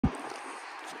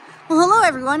Well, hello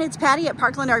everyone, it's Patty at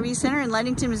Parkland RV Center in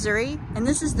Leadington, Missouri, and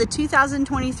this is the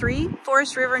 2023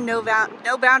 Forest River No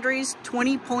Boundaries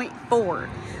 20.4.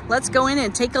 Let's go in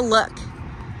and take a look.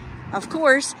 Of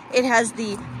course, it has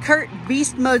the CURT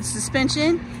Beast Mode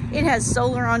suspension. It has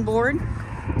solar on board.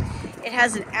 It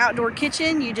has an outdoor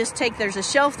kitchen. You just take, there's a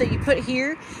shelf that you put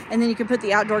here, and then you can put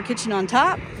the outdoor kitchen on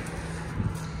top.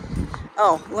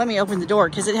 Oh, let me open the door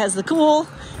because it has the cool.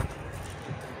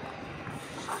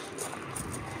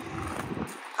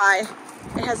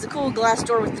 It has the cool glass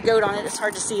door with the goat on it. It's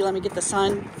hard to see. Let me get the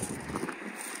sun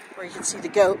where you can see the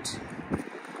goat.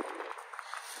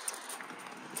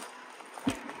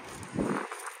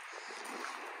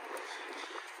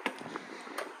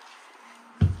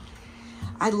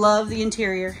 I love the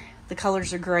interior. The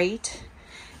colors are great.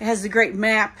 It has the great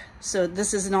map, so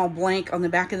this isn't all blank on the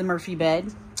back of the Murphy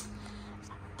bed.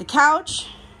 The couch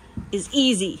is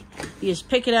easy. You just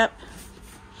pick it up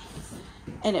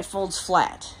and it folds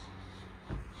flat.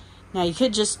 Now you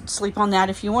could just sleep on that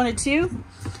if you wanted to,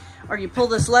 or you pull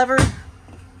this lever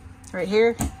right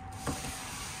here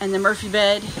and the Murphy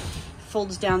bed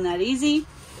folds down that easy.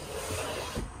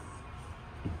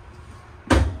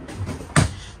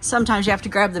 Sometimes you have to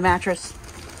grab the mattress.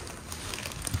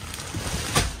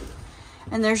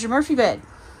 And there's your Murphy bed.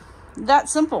 That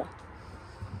simple.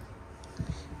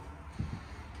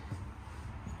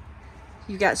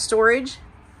 You've got storage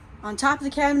on top of the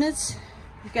cabinets.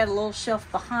 You've got a little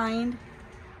shelf behind,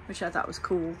 which I thought was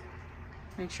cool.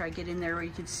 Make sure I get in there where you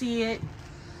can see it.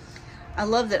 I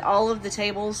love that all of the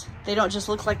tables, they don't just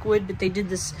look like wood, but they did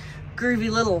this groovy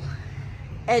little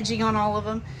edging on all of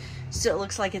them. So it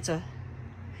looks like it's a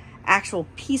actual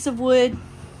piece of wood.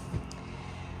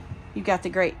 You've got the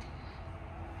great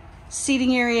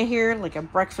seating area here, like a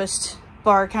breakfast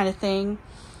bar kind of thing.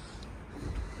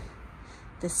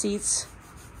 The seats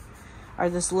are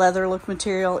this leather look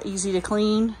material, easy to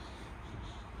clean.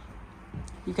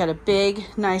 You've got a big,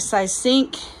 nice size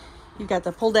sink. You've got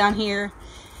the pull down here.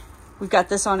 We've got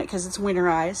this on it because it's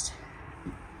winterized.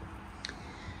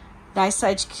 Nice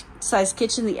size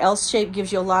kitchen. The L shape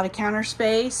gives you a lot of counter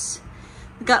space.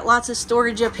 We've got lots of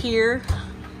storage up here.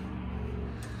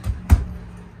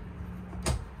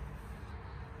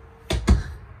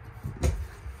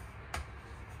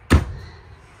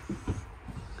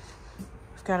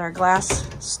 We've got our glass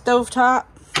stovetop.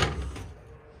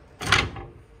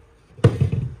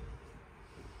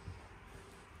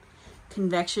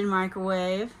 Convection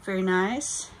microwave, very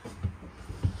nice.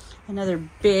 Another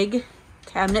big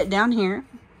cabinet down here.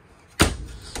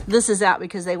 This is out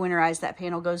because they winterized, that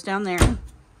panel goes down there.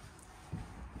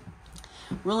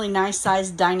 Really nice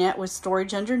sized dinette with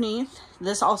storage underneath.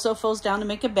 This also folds down to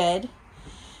make a bed.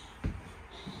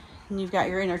 And you've got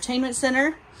your entertainment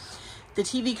center. The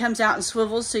TV comes out and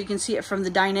swivels so you can see it from the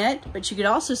dinette, but you could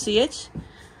also see it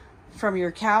from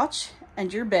your couch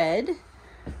and your bed.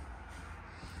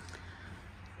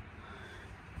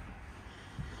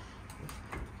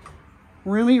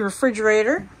 Roomy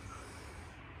refrigerator.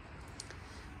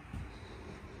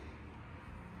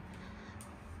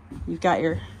 You've got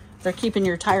your, they're keeping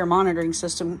your tire monitoring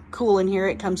system cool in here.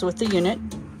 It comes with the unit.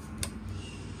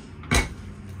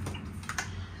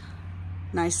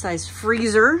 Nice size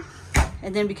freezer.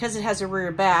 And then because it has a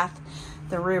rear bath,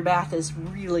 the rear bath is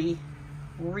really,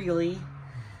 really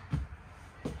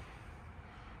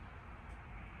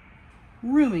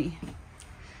roomy.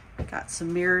 Got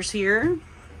some mirrors here.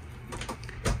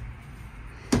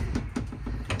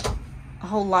 A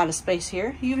whole lot of space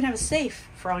here. You even have a safe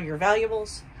for all your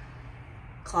valuables.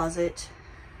 Closet.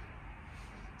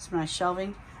 Some nice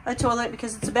shelving. A toilet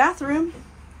because it's a bathroom.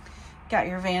 Got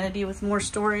your vanity with more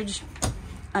storage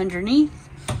underneath.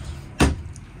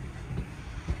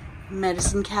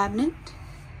 Medicine cabinet.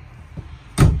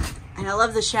 And I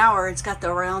love the shower. It's got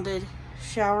the rounded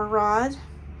shower rod.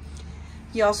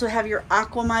 You also have your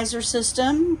aquamizer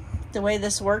system. The way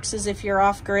this works is if you're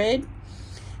off grid,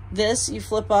 this you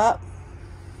flip up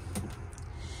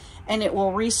and it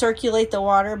will recirculate the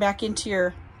water back into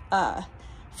your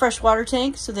fresh water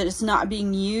tank so that it's not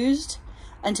being used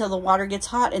until the water gets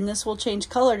hot, and this will change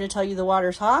color to tell you the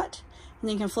water's hot. And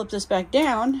then you can flip this back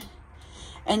down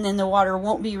and then the water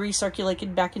won't be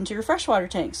recirculated back into your freshwater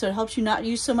tank. So it helps you not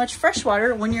use so much fresh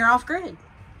water when you're off grid.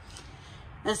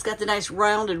 And it's got the nice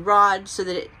rounded rod so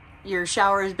that your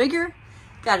shower is bigger.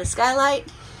 Got a skylight.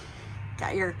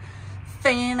 Got your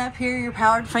fan up here, your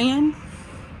powered fan.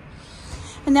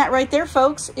 And that right there,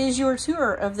 folks, is your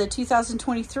tour of the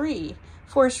 2023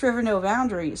 Forest River No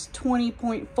Boundaries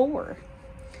 20.4.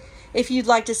 If you'd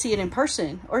like to see it in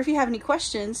person, or if you have any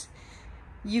questions,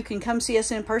 you can come see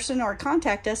us in person or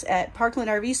contact us at Parkland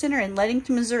RV Center in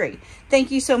Leadington, Missouri.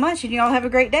 Thank you so much, and you all have a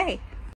great day.